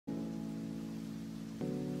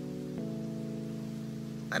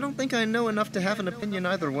I don't think I know enough to have an opinion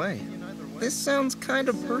either way. This sounds kind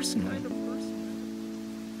of personal.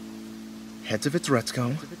 Heads if it's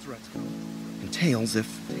Retsuko, and tails if...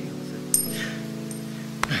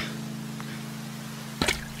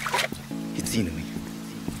 it's Inui.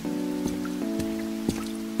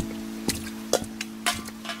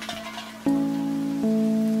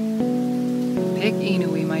 Pick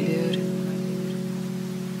Inui, my dude.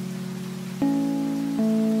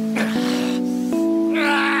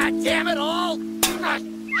 Damn it all!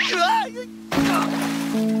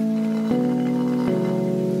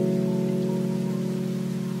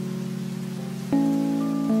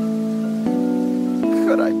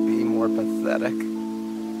 Could I be more pathetic?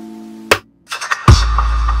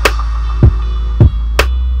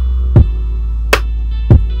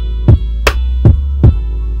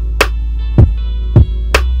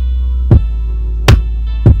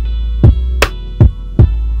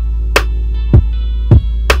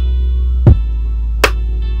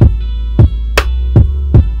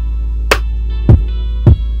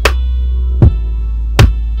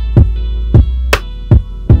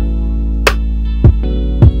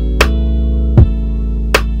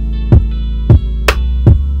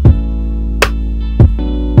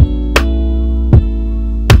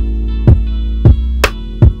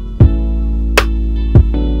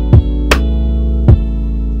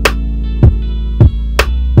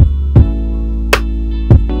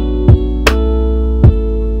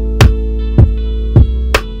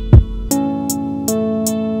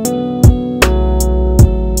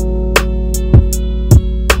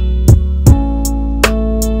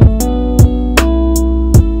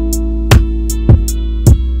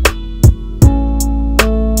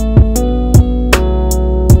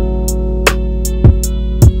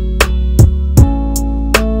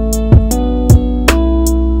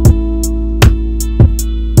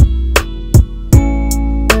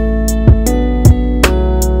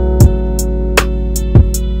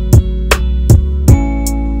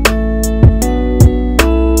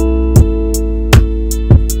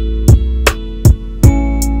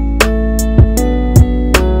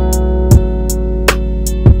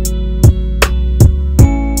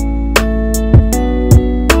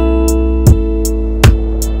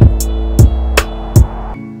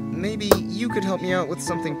 Could help me out with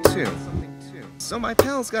something too. So my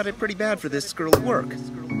pal's got it pretty bad for this girl at work,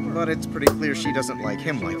 but it's pretty clear she doesn't like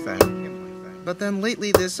him like that. But then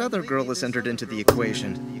lately this other girl has entered into the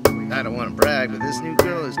equation. I don't want to brag, but this new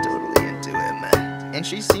girl is totally into him. And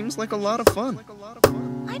she seems like a lot of fun.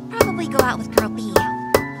 I'd probably go out with girl B.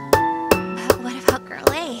 But what about girl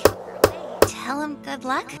A? Tell him good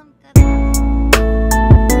luck?